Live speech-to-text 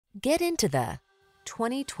Get into the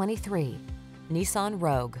 2023 Nissan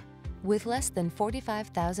Rogue. With less than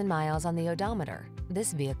 45,000 miles on the odometer,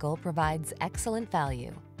 this vehicle provides excellent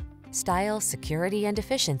value. Style, security, and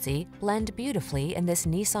efficiency blend beautifully in this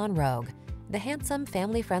Nissan Rogue, the handsome,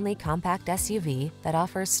 family-friendly compact SUV that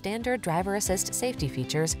offers standard driver assist safety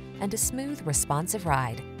features and a smooth, responsive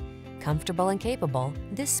ride. Comfortable and capable,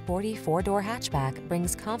 this sporty four-door hatchback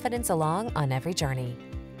brings confidence along on every journey.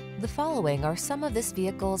 The following are some of this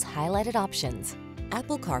vehicle's highlighted options: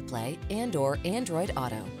 Apple CarPlay and/or Android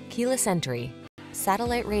Auto, keyless entry,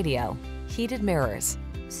 satellite radio, heated mirrors,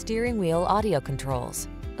 steering wheel audio controls,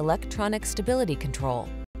 electronic stability control,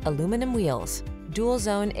 aluminum wheels, dual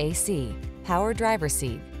zone AC, power driver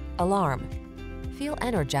seat, alarm. Feel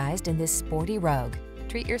energized in this sporty Rogue.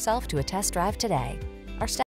 Treat yourself to a test drive today. Our staff